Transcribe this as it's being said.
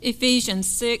Ephesians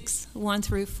 6, 1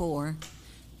 through 4.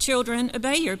 Children,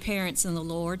 obey your parents in the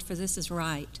Lord, for this is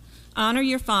right. Honor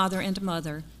your father and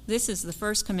mother. This is the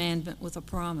first commandment with a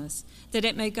promise, that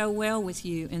it may go well with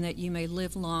you and that you may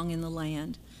live long in the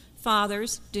land.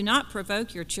 Fathers, do not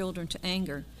provoke your children to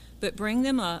anger, but bring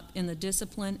them up in the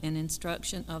discipline and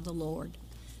instruction of the Lord.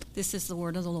 This is the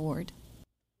word of the Lord.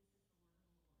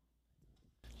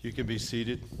 You can be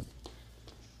seated.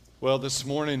 Well, this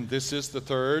morning, this is the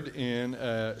third in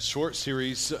a short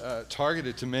series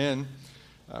targeted to men.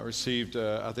 I received,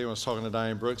 I think I was talking to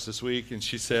Diane Brooks this week, and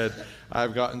she said,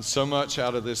 I've gotten so much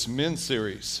out of this men's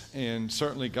series. And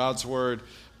certainly God's Word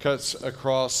cuts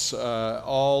across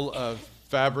all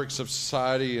fabrics of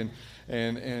society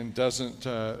and doesn't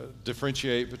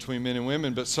differentiate between men and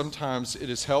women. But sometimes it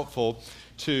is helpful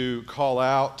to call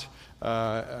out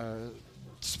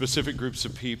specific groups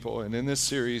of people, and in this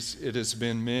series it has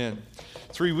been men.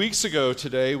 3 weeks ago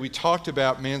today we talked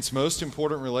about man's most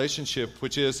important relationship,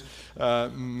 which is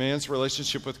man's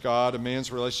relationship with God, a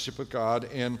man's relationship with God.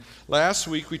 And last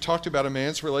week we talked about a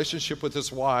man's relationship with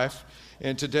his wife,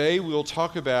 and today we'll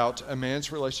talk about a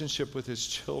man's relationship with his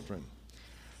children.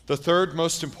 The third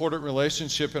most important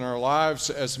relationship in our lives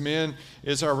as men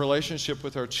is our relationship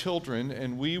with our children,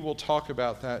 and we will talk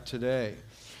about that today.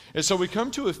 And so we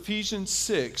come to Ephesians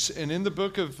 6, and in the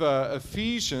book of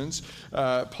Ephesians,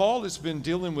 Paul has been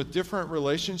dealing with different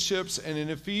relationships, and in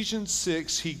Ephesians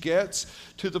 6, he gets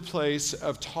to the place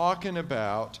of talking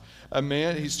about a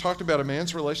man. He's talked about a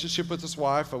man's relationship with his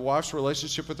wife, a wife's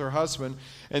relationship with her husband,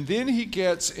 and then he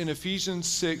gets in Ephesians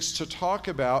 6 to talk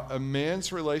about a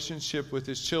man's relationship with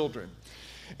his children.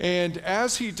 And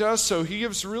as he does so, he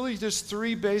gives really just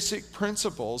three basic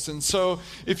principles. And so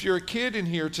if you're a kid in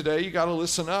here today, you got to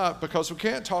listen up, because we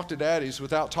can't talk to daddies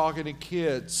without talking to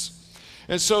kids.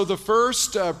 And so the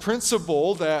first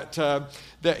principle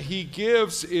that he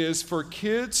gives is for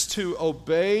kids to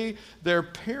obey their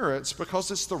parents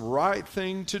because it's the right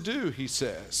thing to do, he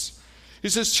says. He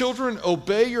says, children,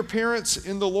 obey your parents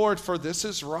in the Lord, for this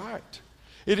is right.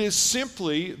 It is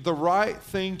simply the right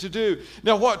thing to do.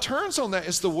 Now, what turns on that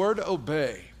is the word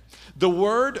obey. The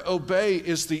word obey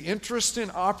is the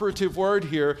interesting operative word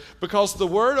here, because the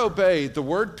word obey, the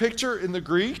word picture in the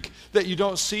Greek that you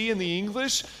don't see in the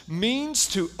English, means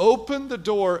to open the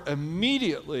door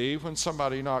immediately when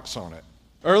somebody knocks on it.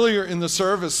 Earlier in the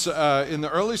service, in the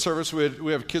early service,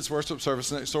 we have a kids' worship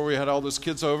service next door. We had all those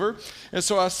kids over. And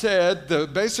so I said,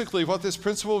 basically what this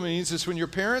principle means is when your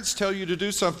parents tell you to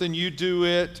do something, you do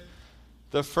it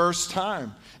the first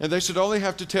time. And they should only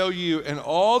have to tell you, and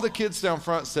all the kids down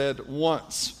front said,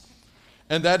 once.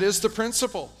 And that is the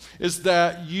principle, is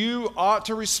that you ought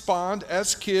to respond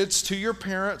as kids to your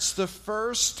parents the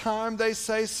first time they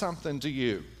say something to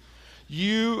you.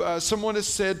 Someone has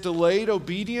said delayed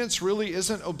obedience really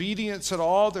isn't obedience at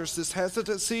all. There's this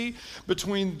hesitancy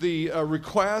between the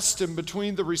request and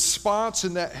between the response,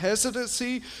 and that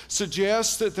hesitancy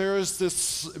suggests that there is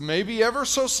this maybe ever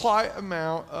so slight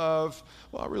amount of,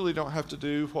 well, I really don't have to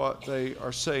do what they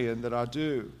are saying that I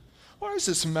do. Why does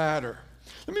this matter?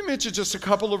 Let me mention just a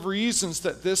couple of reasons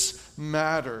that this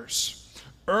matters.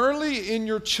 Early in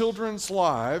your children's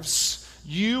lives,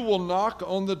 you will knock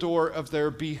on the door of their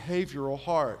behavioral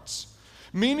hearts,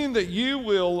 meaning that you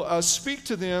will speak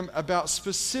to them about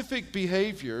specific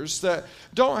behaviors that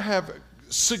don't have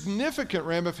significant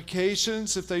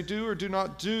ramifications if they do or do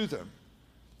not do them.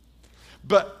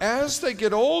 But as they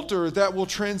get older, that will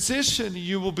transition.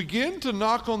 You will begin to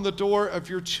knock on the door of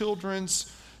your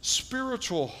children's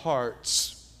spiritual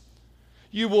hearts.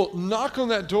 You will knock on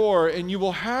that door, and you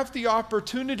will have the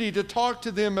opportunity to talk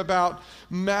to them about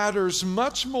matters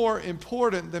much more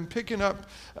important than picking up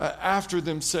after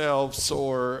themselves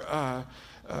or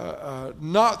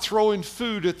not throwing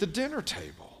food at the dinner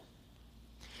table.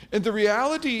 And the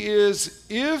reality is,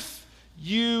 if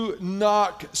you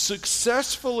knock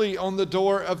successfully on the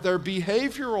door of their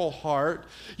behavioral heart,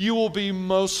 you will be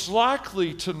most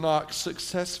likely to knock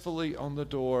successfully on the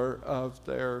door of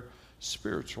their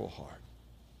spiritual heart.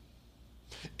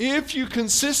 If you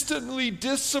consistently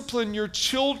discipline your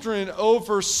children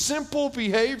over simple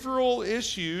behavioral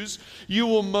issues, you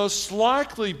will most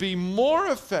likely be more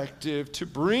effective to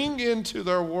bring into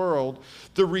their world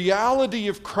the reality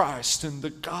of Christ and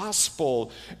the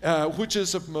gospel, which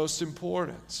is of most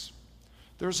importance.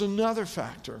 There's another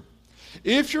factor.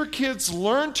 If your kids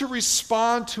learn to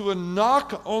respond to a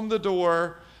knock on the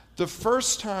door the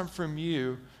first time from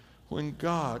you, when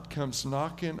God comes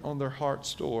knocking on their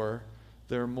heart's door,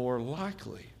 they're more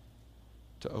likely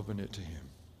to open it to Him.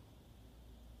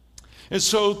 And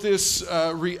so this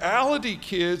reality,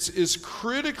 kids, is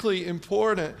critically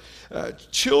important.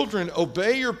 Children,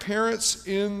 obey your parents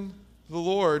in the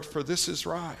Lord, for this is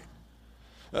right.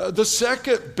 The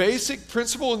second basic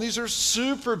principle, and these are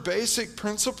super basic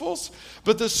principles,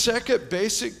 but the second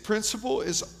basic principle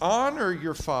is honor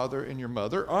your father and your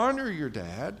mother. Honor your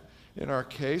dad. In our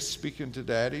case, speaking to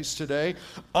daddies today,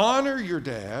 honor your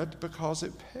dad because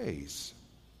it pays.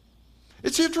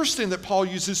 It's interesting that Paul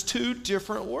uses two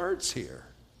different words here.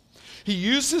 He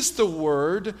uses the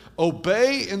word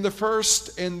obey in the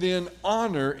first and then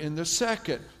honor in the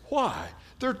second. Why?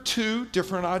 They're two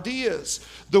different ideas.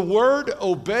 The word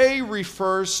obey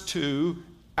refers to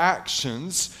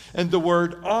actions, and the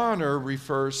word honor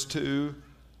refers to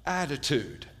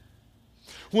attitude.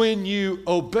 When you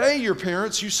obey your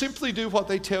parents, you simply do what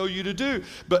they tell you to do.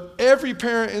 But every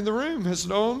parent in the room has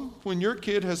known when your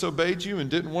kid has obeyed you and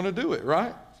didn't want to do it,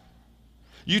 right?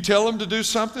 You tell them to do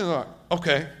something, like,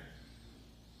 okay.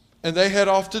 And they head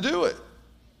off to do it.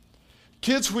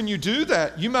 Kids, when you do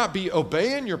that, you might be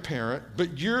obeying your parent,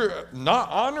 but you're not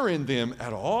honoring them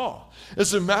at all.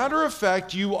 As a matter of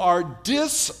fact, you are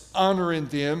dishonoring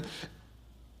them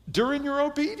during your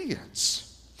obedience.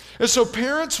 And so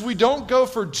parents, we don't go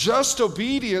for just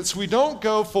obedience. We don't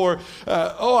go for,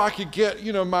 I could get,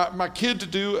 my kid to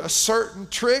do a certain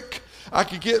trick. I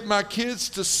could get my kids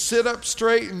to sit up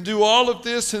straight and do all of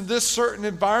this in this certain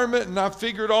environment, and I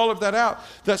figured all of that out.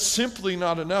 That's simply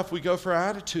not enough. We go for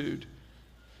attitude.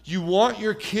 You want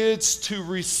your kids to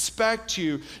respect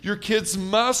you. Your kids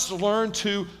must learn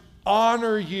to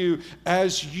honor you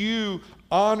as you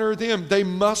honor them. They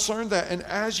must learn that, and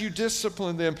as you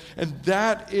discipline them, and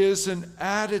that is an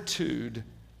attitude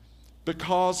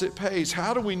because it pays.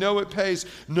 How do we know it pays?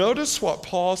 Notice what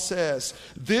Paul says.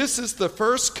 This is the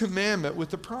first commandment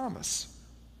with the promise.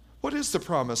 What is the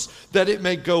promise? That it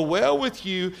may go well with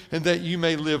you and that you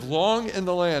may live long in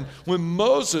the land. When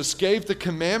Moses gave the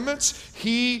commandments,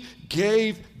 he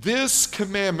gave this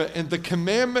commandment, and the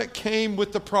commandment came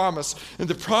with the promise. And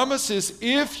the promise is,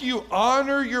 if you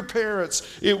honor your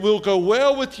parents, it will go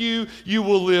well with you. You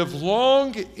will live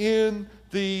long in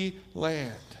the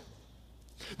land.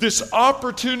 This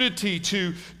opportunity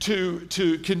to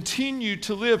continue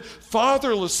to live.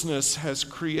 Fatherlessness has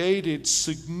created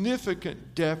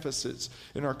significant deficits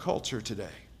in our culture today.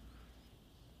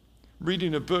 I'm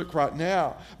reading a book right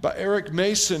now by Eric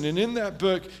Mason, and in that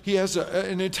book, he has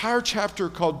an entire chapter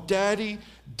called Daddy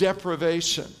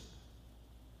Deprivation.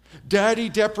 Daddy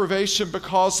deprivation,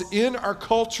 because in our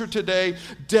culture today,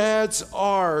 dads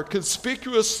are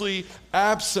conspicuously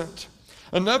absent.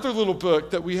 Another little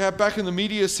book that we have back in the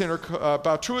Media Center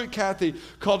by Truett Cathy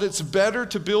called It's Better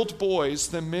to Build Boys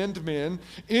Than Mend Men.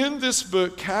 In this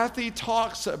book, Cathy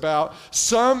talks about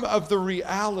some of the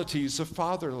realities of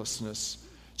fatherlessness.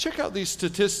 Check out these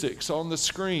statistics on the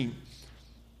screen.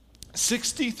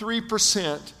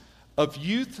 63% of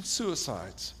youth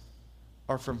suicides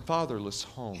are from fatherless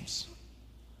homes.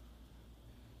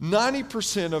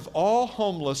 90% of all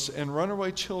homeless and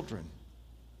runaway children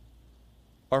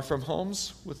are from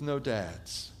homes with no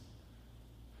dads.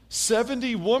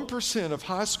 71% of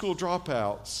high school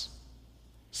dropouts,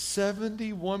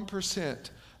 71%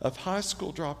 of high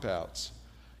school dropouts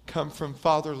come from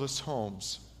fatherless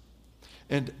homes.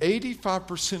 And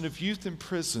 85% of youth in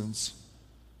prisons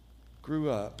grew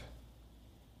up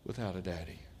without a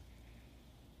daddy.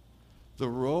 The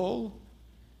role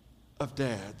of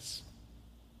dads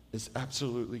is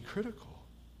absolutely critical.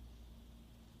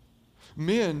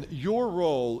 Men, your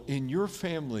role in your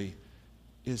family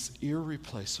is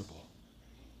irreplaceable.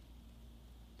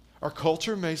 Our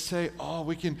culture may say,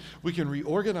 we can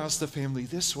reorganize the family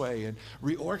this way and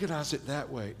reorganize it that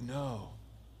way. No.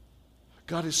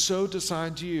 God has so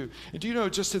designed you. And do you know,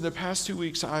 just in the past 2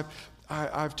 weeks,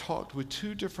 I've talked with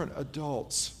two different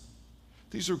adults.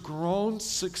 These are grown,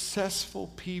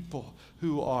 successful people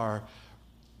who are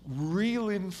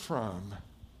reeling from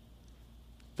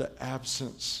the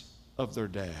absence of their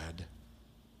dad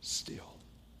still.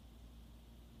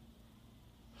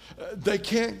 They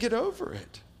can't get over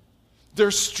it. They're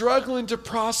struggling to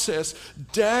process.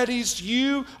 Daddies,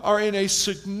 you are in a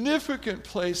significant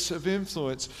place of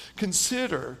influence.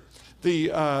 Consider the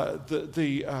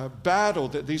battle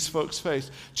that these folks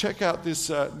face. Check out this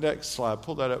next slide.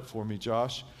 Pull that up for me,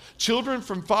 Josh. Children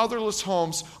from fatherless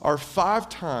homes are 5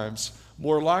 times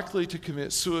more likely to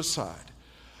commit suicide,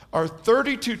 are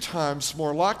 32 times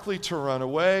more likely to run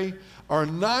away, are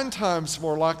 9 times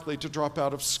more likely to drop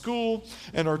out of school,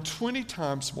 and are 20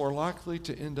 times more likely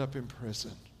to end up in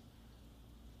prison.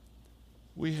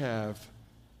 We have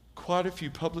quite a few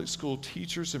public school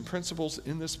teachers and principals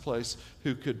in this place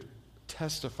who could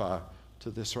testify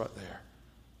to this right there.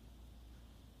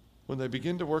 When they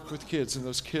begin to work with kids, and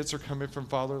those kids are coming from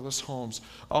fatherless homes,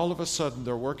 all of a sudden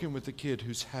they're working with a kid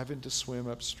who's having to swim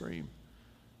upstream.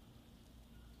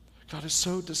 God has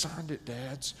so designed it,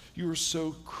 dads. You are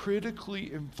so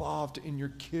critically involved in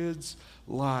your kids'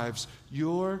 lives.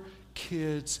 Your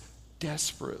kids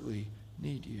desperately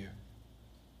need you. You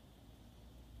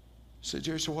say,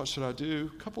 Jerry, so what should I do?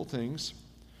 A couple things.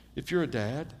 If you're a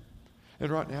dad,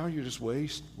 and right now you're just way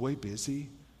busy,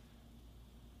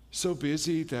 so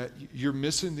busy that you're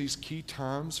missing these key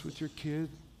times with your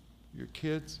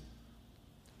kids,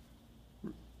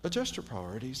 adjust your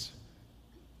priorities.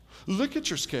 Look at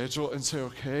your schedule and say,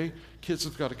 okay, kids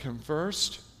have got to come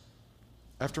first.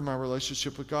 After my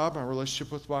relationship with God, my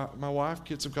relationship with my wife,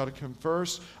 kids have got to come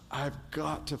first. I've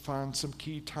got to find some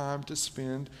key time to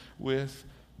spend with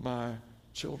my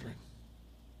children.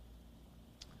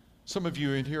 Some of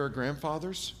you in here are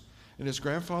grandfathers. And as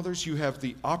grandfathers, you have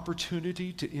the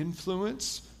opportunity to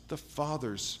influence the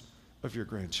fathers of your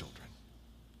grandchildren.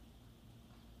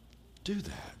 Do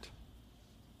that.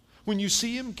 When you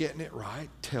see him getting it right,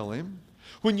 tell him.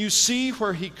 When you see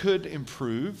where he could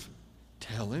improve,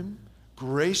 tell him.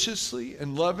 Graciously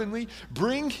and lovingly,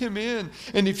 bring him in.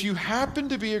 And if you happen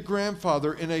to be a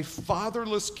grandfather in a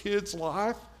fatherless kid's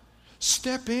life,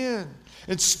 step in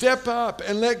and step up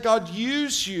and let God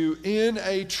use you in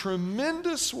a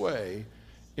tremendous way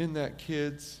in that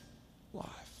kid's life.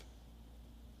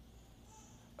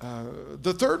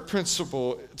 The third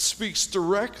principle speaks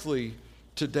directly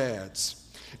to dads.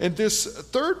 And this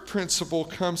third principle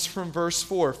comes from verse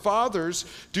 4. Fathers,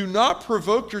 do not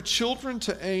provoke your children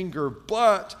to anger,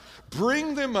 but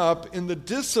bring them up in the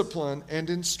discipline and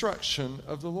instruction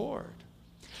of the Lord.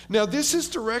 Now, this is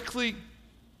directly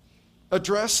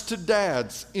addressed to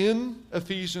dads in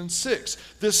Ephesians 6.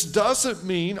 This doesn't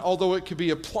mean, although it could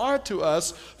be applied to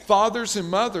us, fathers and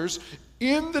mothers,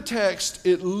 in the text,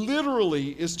 it literally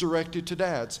is directed to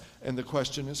dads. And the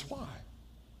question is why?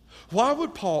 Why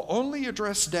would Paul only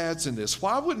address dads in this?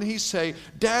 Why wouldn't he say,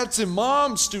 dads and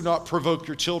moms, do not provoke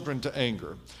your children to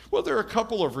anger? Well, there are a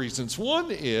couple of reasons.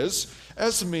 One is,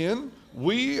 as men,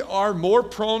 we are more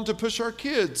prone to push our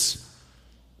kids.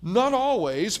 Not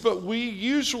always, but we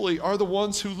usually are the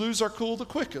ones who lose our cool the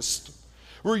quickest.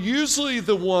 We're usually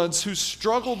the ones who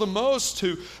struggle the most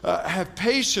to have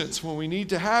patience when we need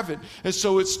to have it. And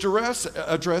so it's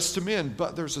addressed to men.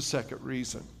 But there's a second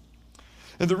reason.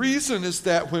 And the reason is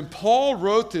that when Paul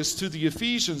wrote this to the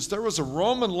Ephesians, there was a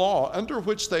Roman law under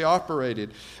which they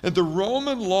operated. And the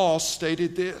Roman law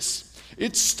stated this.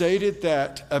 It stated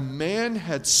that a man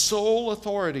had sole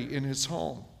authority in his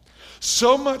home.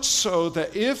 So much so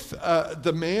that if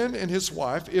the man and his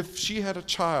wife, if she had a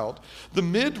child, the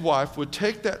midwife would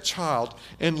take that child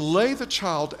and lay the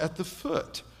child at the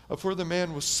foot of where the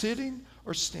man was sitting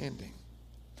or standing.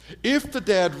 If the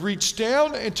dad reached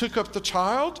down and took up the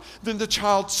child, then the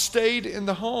child stayed in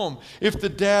the home. If the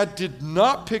dad did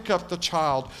not pick up the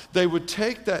child, they would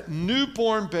take that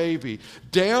newborn baby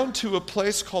down to a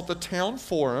place called the town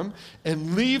forum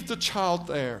and leave the child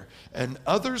there. And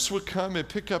others would come and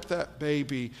pick up that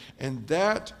baby, and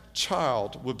that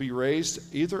child would be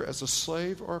raised either as a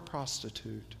slave or a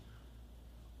prostitute,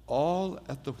 all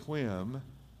at the whim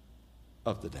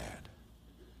of the dad.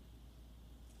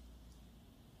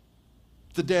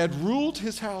 The dad ruled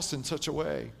his house in such a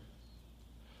way.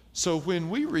 So when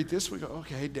we read this, we go,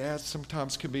 okay, dads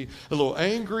sometimes can be a little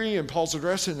angry, and Paul's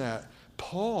addressing that.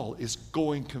 Paul is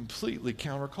going completely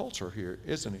counterculture here,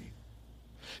 isn't he?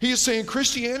 He is saying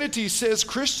Christianity says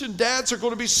Christian dads are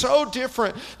going to be so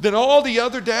different than all the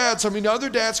other dads. I mean, other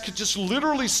dads could just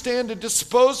literally stand and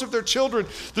dispose of their children.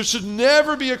 There should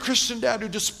never be a Christian dad who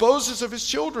disposes of his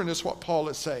children, is what Paul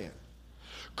is saying.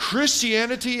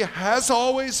 Christianity has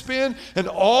always been and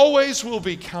always will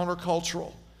be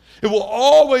countercultural. It will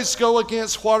always go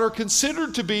against what are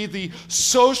considered to be the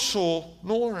social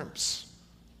norms.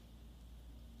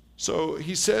 So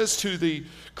he says to the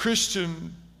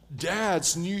Christian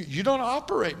dads, you don't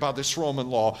operate by this Roman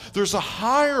law. There's a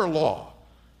higher law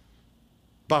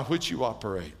by which you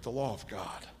operate, the law of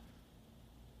God.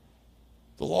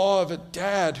 The law of a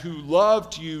dad who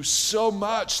loved you so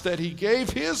much that he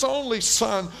gave his only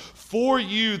son for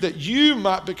you, that you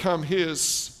might become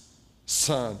his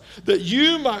son, that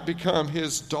you might become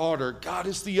his daughter. God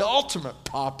is the ultimate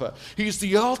papa. He's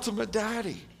the ultimate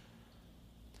daddy.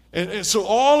 And so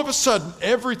all of a sudden,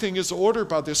 everything is ordered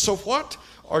by this. So what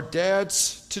are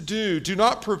dads to do? Do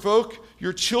not provoke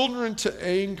your children to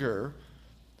anger.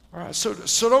 All right, so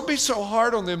don't be so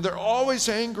hard on them. They're always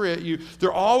angry at you.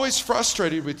 They're always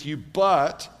frustrated with you,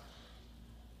 but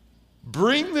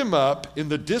Bring them up in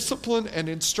the discipline and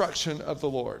instruction of the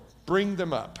Lord. Bring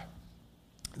them up.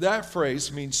 That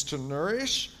phrase means to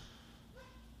nourish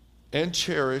and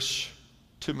cherish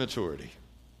to maturity.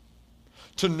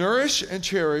 To nourish and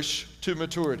cherish to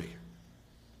maturity.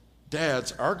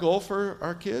 Dads, our goal for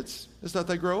our kids is that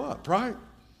they grow up, right?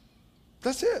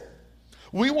 That's it.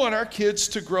 We want our kids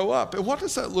to grow up. And what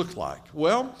does that look like?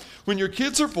 Well, when your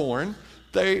kids are born,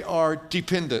 they are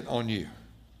dependent on you,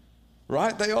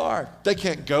 right? They are. They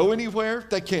can't go anywhere.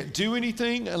 They can't do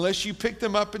anything unless you pick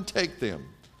them up and take them.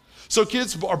 So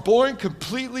kids are born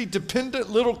completely dependent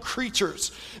little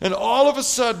creatures. And all of a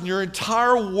sudden, your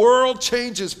entire world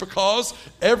changes because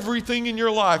everything in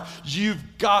your life, you've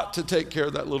got to take care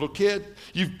of that little kid.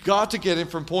 You've got to get him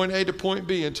from point A to point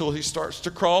B until he starts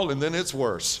to crawl, and then it's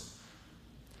worse.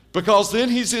 Because then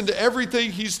he's into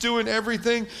everything, he's doing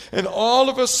everything, and all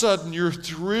of a sudden, you're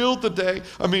thrilled the day.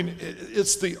 I mean,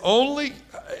 it's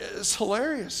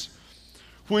hilarious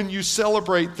when you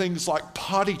celebrate things like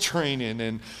potty training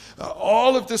and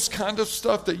all of this kind of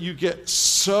stuff that you get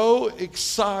so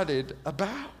excited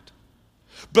about.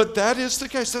 But that is the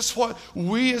case. That's what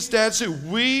we as dads do.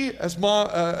 We as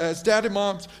dads and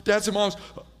moms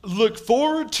look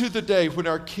forward to the day when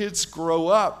our kids grow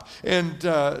up and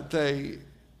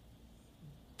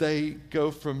they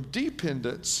go from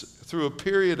dependence through a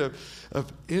period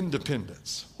of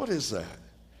independence. What is that?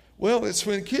 Well, it's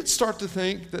when kids start to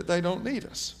think that they don't need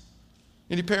us.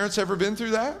 Any parents ever been through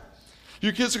that?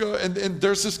 Your kids go, and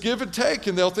there's this give and take,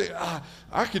 and they'll think,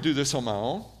 I could do this on my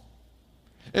own.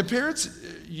 And parents,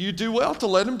 you do well to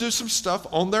let them do some stuff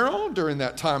on their own during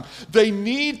that time. They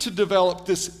need to develop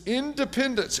this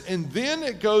independence, and then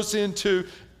it goes into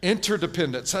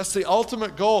interdependence. That's the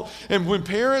ultimate goal. And when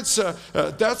parents,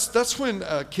 that's when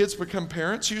kids become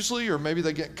parents usually, or maybe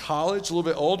they get in college a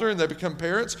little bit older and they become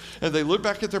parents, and they look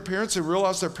back at their parents and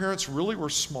realize their parents really were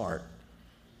smart.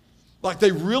 Like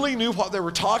they really knew what they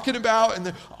were talking about,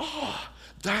 and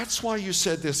that's why you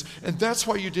said this, and that's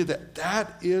why you did that.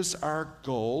 That is our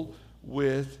goal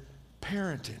with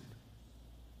parenting.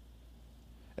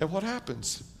 And what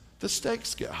happens? The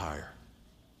stakes get higher.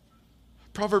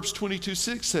 Proverbs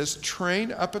 22:6 says,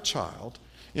 train up a child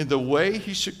in the way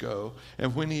he should go,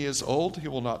 and when he is old, he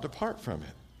will not depart from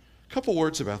it. A couple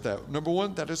words about that. Number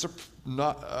one, that is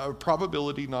a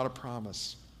probability, not a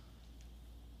promise.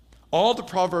 All the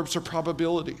Proverbs are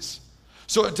probabilities.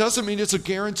 So it doesn't mean it's a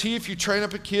guarantee. If you train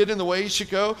up a kid in the way he should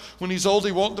go, when he's old,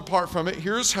 he won't depart from it.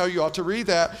 Here's how you ought to read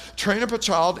that. Train up a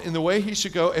child in the way he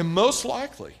should go, and most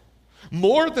likely,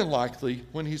 more than likely,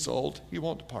 when he's old, he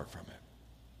won't depart from it.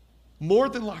 More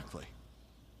than likely.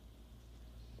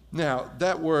 Now,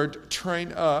 that word,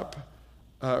 train up,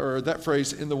 or that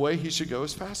phrase, in the way he should go,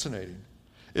 is fascinating.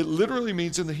 It literally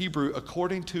means in the Hebrew,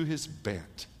 according to his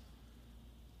bent.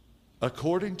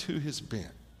 According to his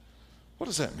bent. What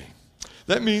does that mean?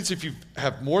 That means if you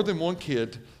have more than one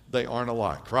kid, they aren't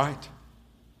alike, right?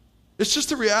 It's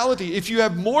just a reality. If you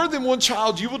have more than one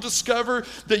child, you will discover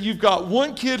that you've got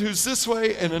one kid who's this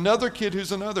way and another kid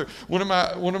who's another. One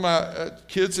of my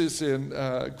kids is in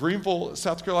Greenville,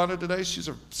 South Carolina today. She's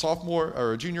a sophomore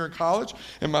or a junior in college,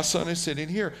 and my son is sitting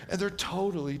here, and they're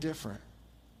totally different.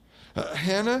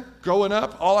 Hannah, growing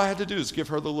up, all I had to do is give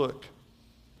her the look.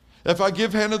 If I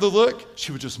give Hannah the look,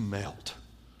 she would just melt.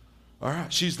 All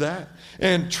right, she's that.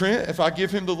 And Trent, if I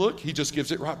give him the look, he just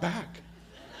gives it right back.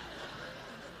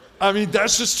 I mean,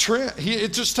 that's just Trent.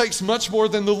 It just takes much more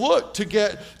than the look to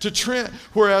get to Trent.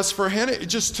 Whereas for Hannah, it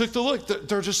just took the look.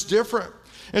 They're just different.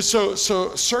 And so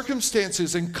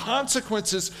circumstances and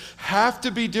consequences have to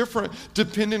be different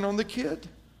depending on the kid.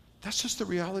 That's just the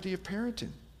reality of parenting.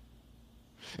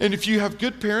 And if you have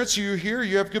good parents, you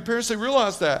have good parents, they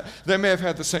realize that. They may have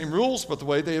had the same rules, but the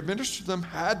way they administered them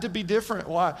had to be different.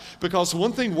 Why? Because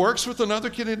one thing works with another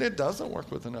kid and it doesn't work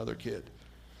with another kid.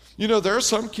 You know, there are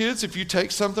some kids, if you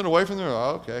take something away from them,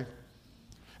 okay.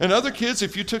 And other kids,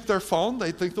 if you took their phone,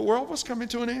 they'd think the world was coming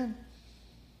to an end.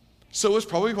 So it's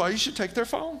probably why you should take their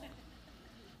phone.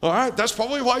 All right, that's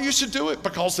probably why you should do it,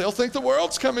 because they'll think the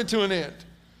world's coming to an end.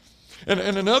 And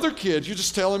another kid, you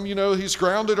just tell him, he's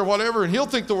grounded or whatever, and he'll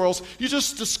think the world's. You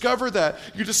just discover that.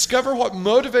 You discover what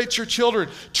motivates your children.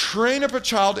 Train up a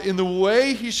child in the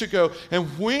way he should go, and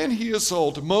when he is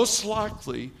old, most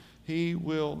likely he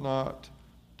will not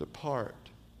depart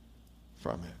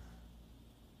from it.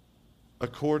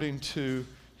 According to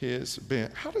his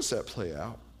bent. How does that play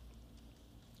out?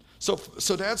 So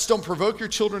dads, don't provoke your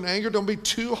children to anger. Don't be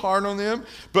too hard on them,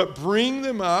 but bring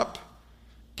them up.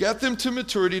 Get them to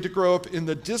maturity to grow up in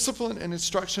the discipline and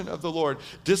instruction of the Lord.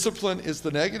 Discipline is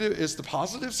the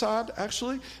positive side,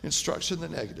 actually. Instruction, the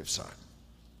negative side.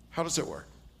 How does it work?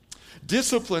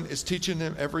 Discipline is teaching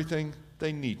them everything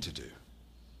they need to do.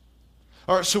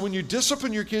 All right, so when you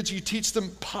discipline your kids, you teach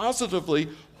them positively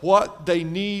what they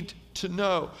need to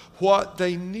know, what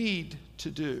they need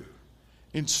to do.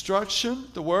 Instruction,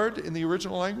 the word in the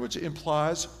original language,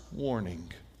 implies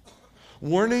warning.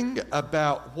 Warning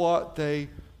about what they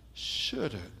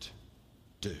shouldn't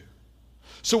do.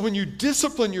 So when you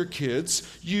discipline your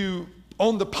kids, you,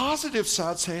 on the positive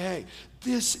side, say, hey,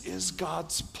 this is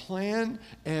God's plan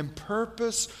and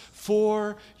purpose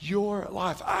for your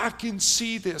life. I can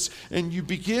see this. And you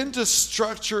begin to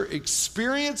structure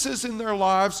experiences in their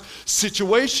lives,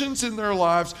 situations in their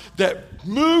lives that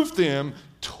move them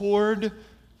toward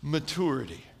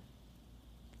maturity.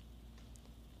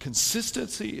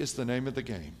 Consistency is the name of the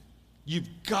game. You've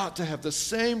got to have the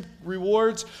same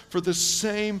rewards for the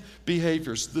same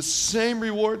behaviors, the same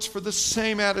rewards for the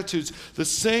same attitudes, the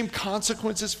same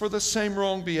consequences for the same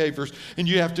wrong behaviors, and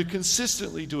you have to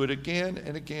consistently do it again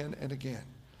and again and again.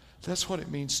 That's what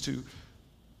it means to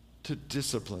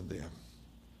discipline them.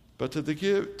 But to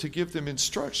give them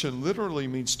instruction literally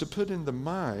means to put in the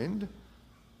mind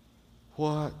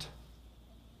what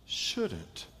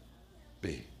shouldn't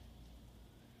be.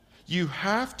 You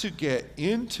have to get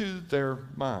into their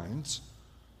minds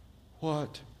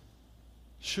what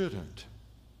shouldn't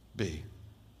be.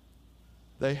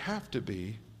 They have to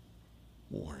be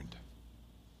warned.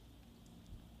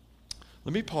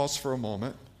 Let me pause for a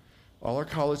moment. All our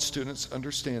college students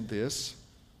understand this.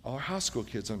 All our high school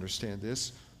kids understand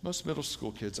this. Most middle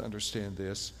school kids understand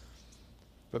this.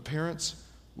 But parents,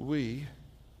 we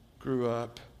grew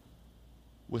up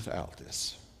without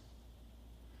this.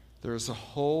 There is a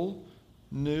whole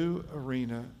new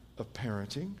arena of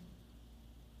parenting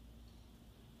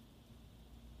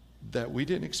that we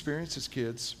didn't experience as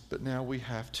kids, but now we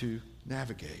have to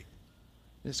navigate.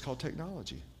 It's called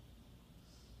technology.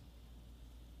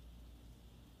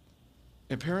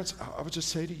 And parents, I would just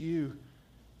say to you,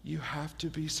 you have to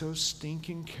be so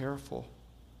stinking careful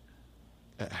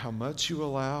at how much you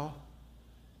allow,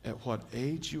 at what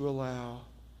age you allow,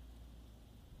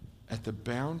 at the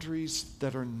boundaries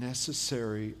that are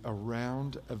necessary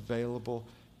around available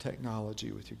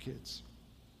technology with your kids.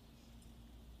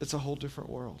 It's a whole different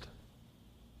world.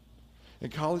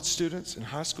 And college students and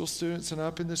high school students and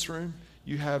up in this room,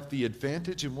 you have the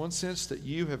advantage in one sense that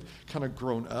you have kind of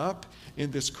grown up in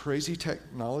this crazy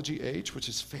technology age, which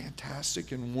is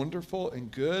fantastic and wonderful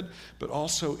and good, but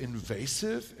also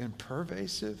invasive and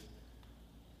pervasive.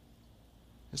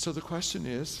 And so the question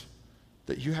is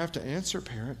that you have to answer,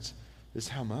 parents, is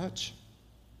how much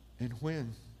and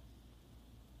when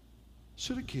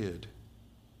should a kid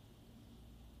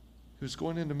who's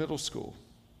going into middle school,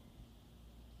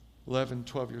 11,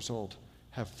 12 years old,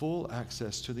 have full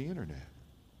access to the internet?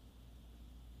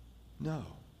 No.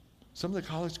 Some of the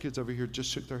college kids over here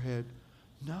just shook their head.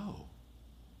 No.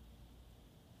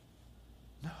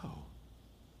 No.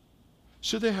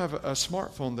 Should they have a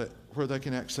smartphone where they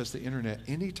can access the internet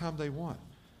anytime they want?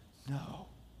 No.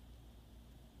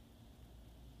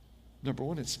 Number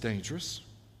one, it's dangerous.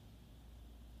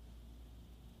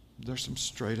 There's some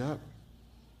straight up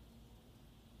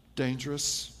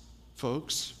dangerous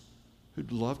folks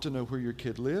who'd love to know where your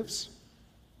kid lives.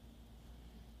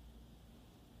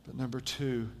 But number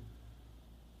two,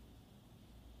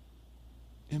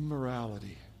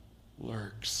 immorality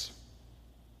lurks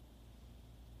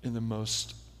in the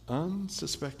most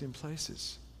unsuspecting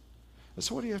places. And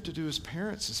so what you have to do as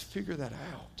parents is figure that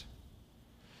out.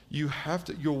 You have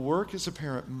to, your work as a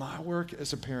parent, my work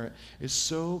as a parent is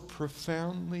so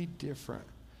profoundly different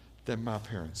than my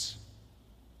parents'.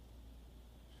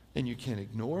 And you can't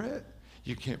ignore it.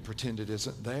 You can't pretend it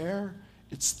isn't there.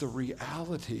 It's the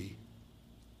reality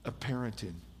of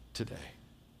parenting today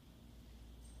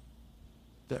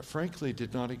that frankly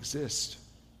did not exist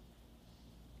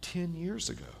 10 years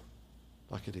ago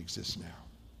like it exists now.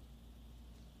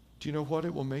 Do you know what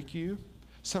it will make you?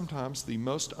 Sometimes the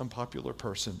most unpopular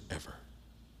person ever.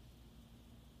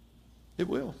 It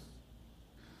will.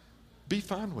 Be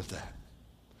fine with that.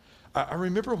 I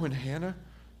remember when Hannah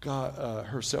got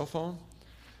her cell phone,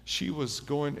 she was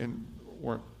going, and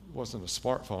wasn't a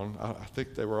smartphone. I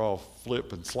think they were all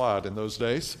flip and slide in those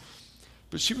days.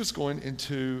 But she was going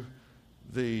into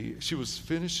she was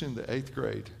finishing the 8th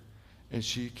grade, and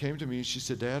she came to me and she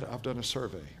said, Dad, I've done a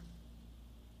survey.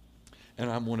 And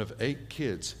I'm one of 8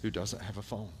 kids who doesn't have a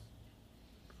phone.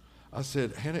 I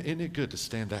said, Hannah, isn't it good to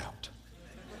stand out?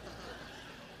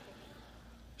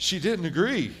 She didn't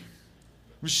agree.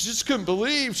 She just couldn't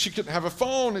believe she couldn't have a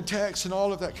phone and text and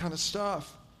all of that kind of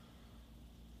stuff.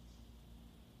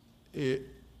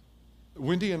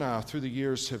 Wendy and I, through the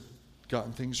years, have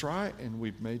gotten things right, and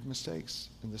we've made mistakes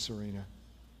in this arena.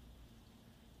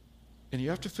 And you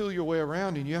have to feel your way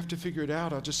around, and you have to figure it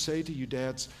out. I'll just say to you,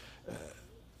 dads,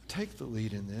 take the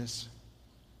lead in this.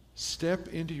 Step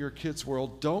into your kids'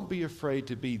 world. Don't be afraid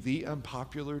to be the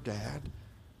unpopular dad.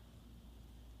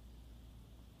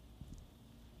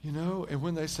 You know, and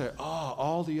when they say, oh,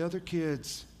 all the other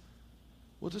kids,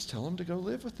 well, just tell them to go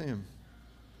live with them.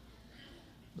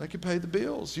 They can pay the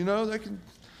bills, you know, they can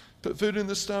put food in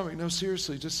the stomach. No,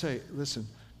 seriously, just say, listen,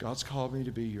 God's called me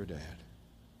to be your dad.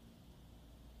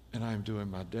 And I am doing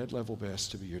my dead level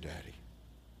best to be your daddy.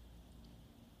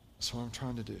 That's what I'm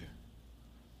trying to do.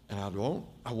 And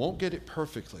I won't get it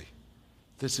perfectly.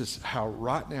 This is how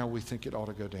right now we think it ought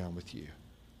to go down with you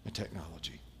and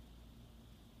technology.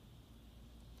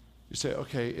 You say,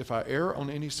 okay, if I err on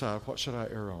any side, what should I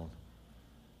err on?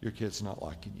 Your kid's not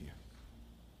liking you.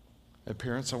 And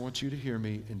parents, I want you to hear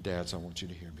me, and dads, I want you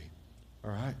to hear me.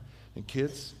 All right? And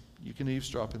kids, you can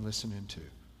eavesdrop and listen in too.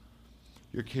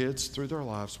 Your kids, through their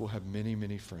lives, will have many,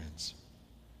 many friends.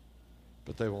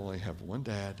 But they will only have one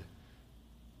dad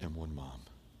and one mom.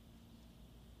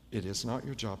 It is not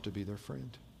your job to be their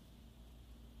friend.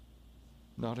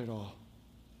 Not at all.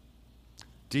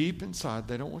 Deep inside,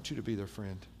 they don't want you to be their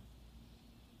friend.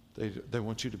 They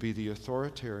want you to be the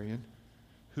authoritarian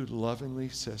who lovingly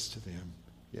says to them,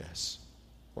 yes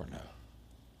or no.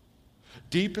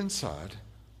 Deep inside,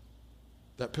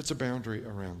 that puts a boundary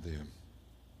around them.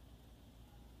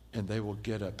 And they will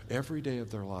get up every day of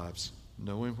their lives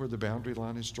knowing where the boundary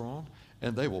line is drawn,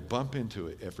 and they will bump into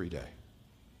it every day.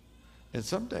 And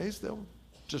some days they'll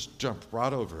just jump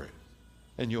right over it,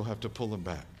 and you'll have to pull them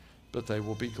back. But they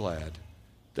will be glad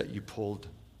that you pulled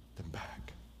them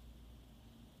back.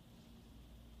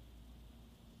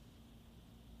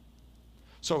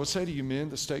 So I would say to you men,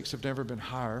 the stakes have never been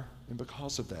higher, and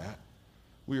because of that,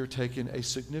 we are taking a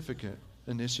significant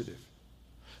initiative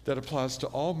that applies to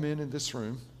all men in this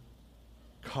room,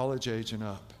 college age and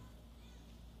up.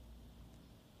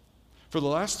 For the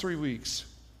last 3 weeks,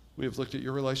 we have looked at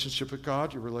your relationship with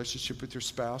God, your relationship with your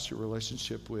spouse, your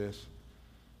relationship with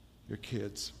your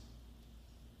kids.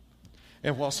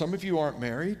 And while some of you aren't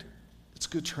married, it's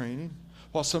good training.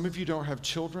 While some of you don't have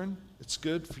children, it's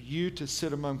good for you to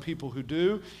sit among people who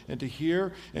do and to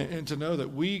hear and to know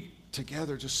that we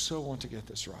together just so want to get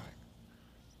this right.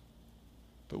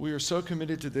 But we are so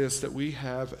committed to this that we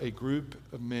have a group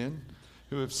of men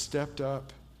who have stepped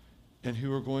up and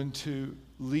who are going to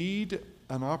lead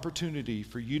an opportunity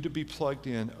for you to be plugged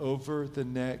in over the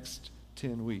next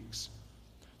 10 weeks.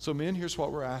 So men, here's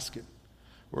what we're asking.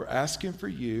 We're asking for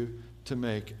you to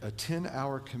make a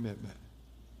 10-hour commitment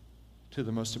to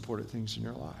the most important things in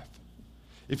your life.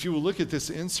 If you will look at this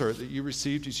insert that you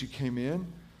received as you came in,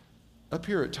 up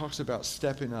here it talks about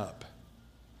stepping up.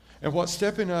 And what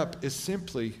stepping up is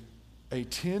simply a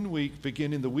 10-week,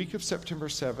 beginning the week of September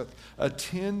 7th, a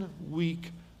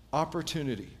 10-week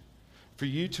opportunity for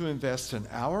you to invest an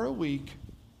hour a week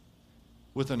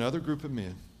with another group of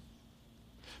men.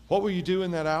 What will you do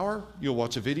in that hour? You'll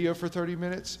watch a video for 30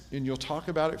 minutes, and you'll talk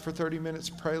about it for 30 minutes,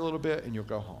 pray a little bit, and you'll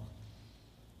go home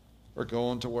or go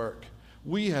on to work.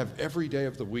 We have every day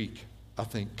of the week, I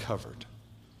think, covered.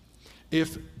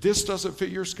 If this doesn't fit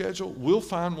your schedule, we'll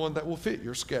find one that will fit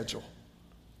your schedule.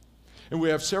 And we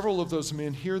have several of those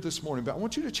men here this morning, but I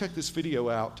want you to check this video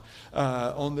out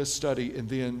on this study and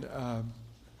then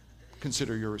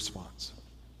consider your response.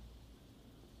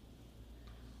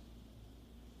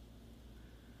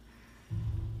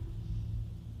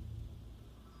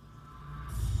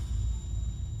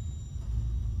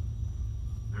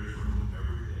 There's room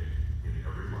every day in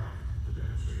every life to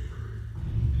demonstrate courage.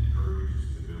 And courage is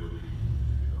the ability to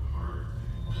do the hard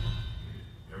thing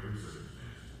in every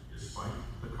circumstance, despite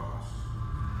the cost.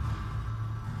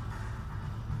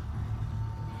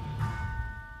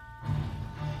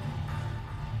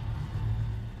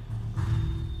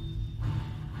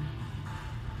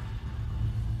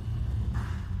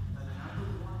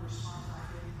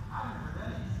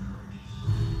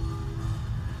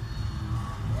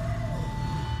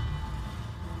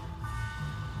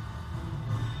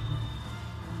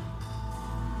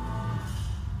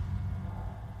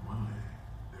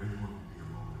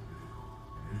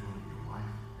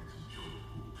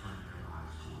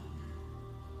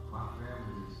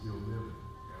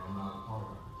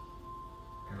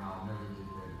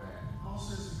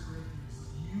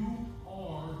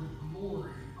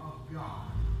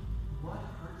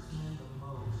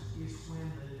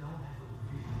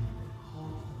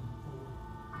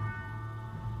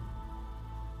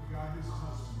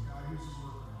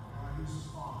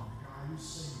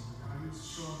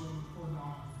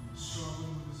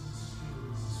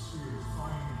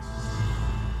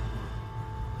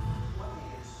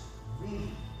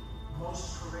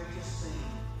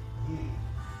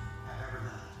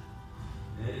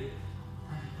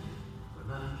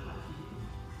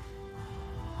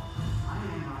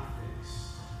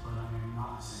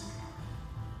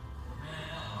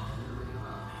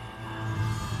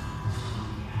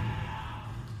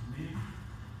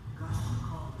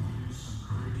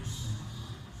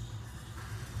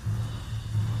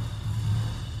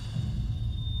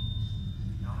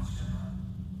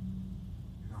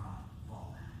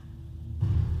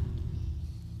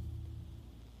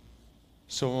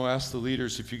 So I'm going to ask the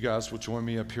leaders if you guys will join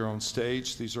me up here on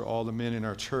stage. These are all the men in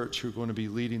our church who are going to be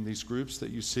leading these groups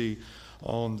that you see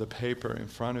on the paper in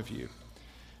front of you.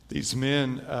 These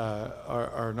men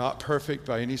are not perfect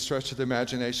by any stretch of the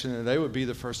imagination, and they would be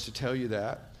the first to tell you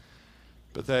that.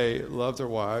 But they love their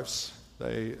wives,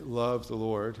 they love the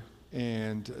Lord,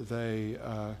 and they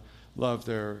love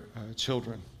their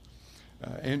children.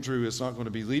 Andrew is not going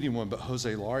to be leading one, but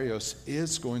Jose Larios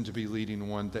is going to be leading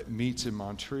one that meets in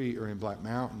Monterey or in Black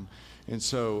Mountain. And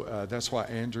so that's why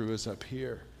Andrew is up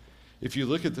here. If you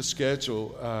look at the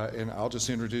schedule, and I'll just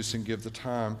introduce and give the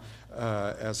time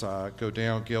as I go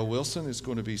down, Gail Wilson is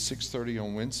going to be 6:30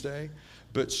 on Wednesday.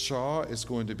 But Shaw is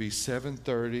going to be 7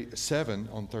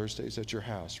 on Thursdays at your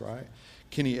house, right?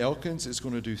 Kenny Elkins is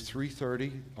going to do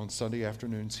 3:30 on Sunday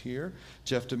afternoons here.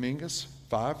 Jeff Dominguez,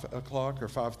 5 o'clock or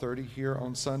 5:30 here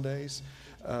on Sundays,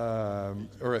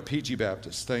 or at PG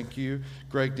Baptist. Thank you.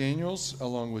 Greg Daniels,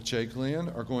 along with Jay Glenn,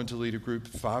 are going to lead a group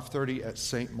 5:30 at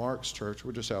St. Mark's Church.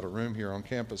 We're just out of room here on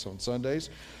campus on Sundays.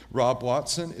 Rob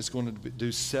Watson is going to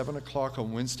do 7 o'clock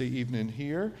on Wednesday evening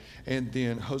here. And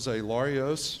then Jose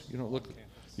Larios, you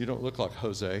don't look like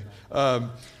Jose.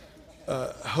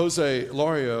 Jose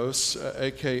Larios,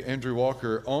 a.k.a. Andrew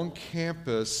Walker, on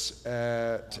campus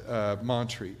at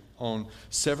Monterey on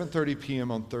 7:30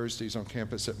 p.m. on Thursdays on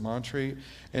campus at Monterey.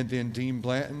 And then Dean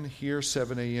Blanton here,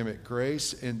 7 a.m. at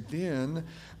Grace. And then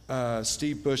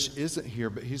Steve Bush isn't here,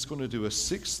 but he's going to do a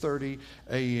 6:30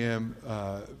 a.m.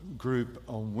 Group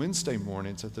on Wednesday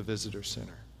mornings at the Visitor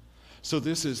Center. So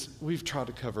we've tried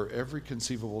to cover every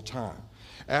conceivable time.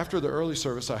 After the early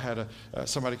service, I had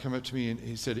somebody come up to me and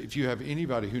he said, if you have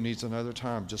anybody who needs another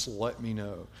time, just let me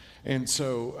know. And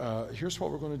so here's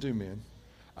what we're going to do, men.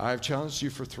 I've challenged you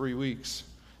for 3 weeks,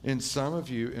 and some of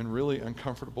you in really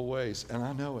uncomfortable ways, and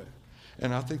I know it.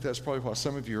 And I think that's probably why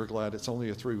some of you are glad it's only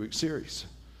a 3-week series.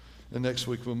 The next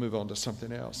week we'll move on to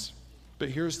something else. But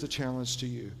here's the challenge to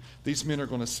you. These men are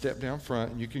going to step down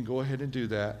front, and you can go ahead and do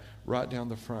that right down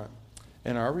the front.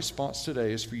 And our response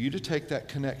today is for you to take that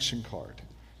connection card.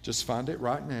 Just find it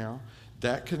right now,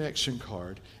 that connection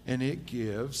card, and it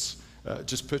gives,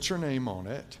 just put your name on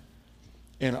it.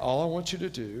 And all I want you to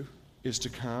do is to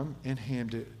come and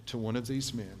hand it to one of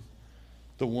these men,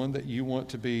 the one that you want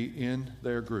to be in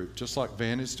their group. Just like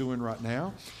Van is doing right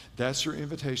now, that's your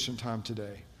invitation time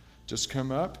today. Just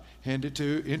come up, hand it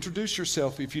to, introduce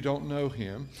yourself if you don't know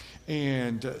him,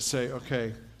 and say,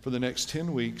 okay, for the next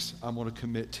 10 weeks, I'm going to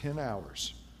commit 10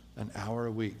 hours, an hour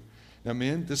a week. Now,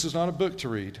 men, this is not a book to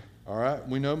read, all right?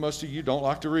 We know most of you don't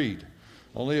like to read.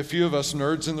 Only a few of us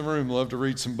nerds in the room love to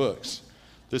read some books.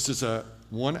 This is a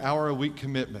 1 hour a week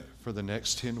commitment for the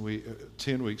next 10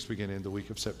 weeks beginning the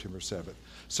week of September 7th.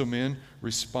 So, men,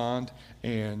 respond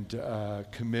and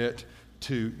commit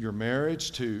to your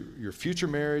marriage, to your future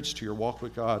marriage, to your walk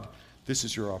with God. This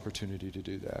is your opportunity to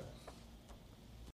do that.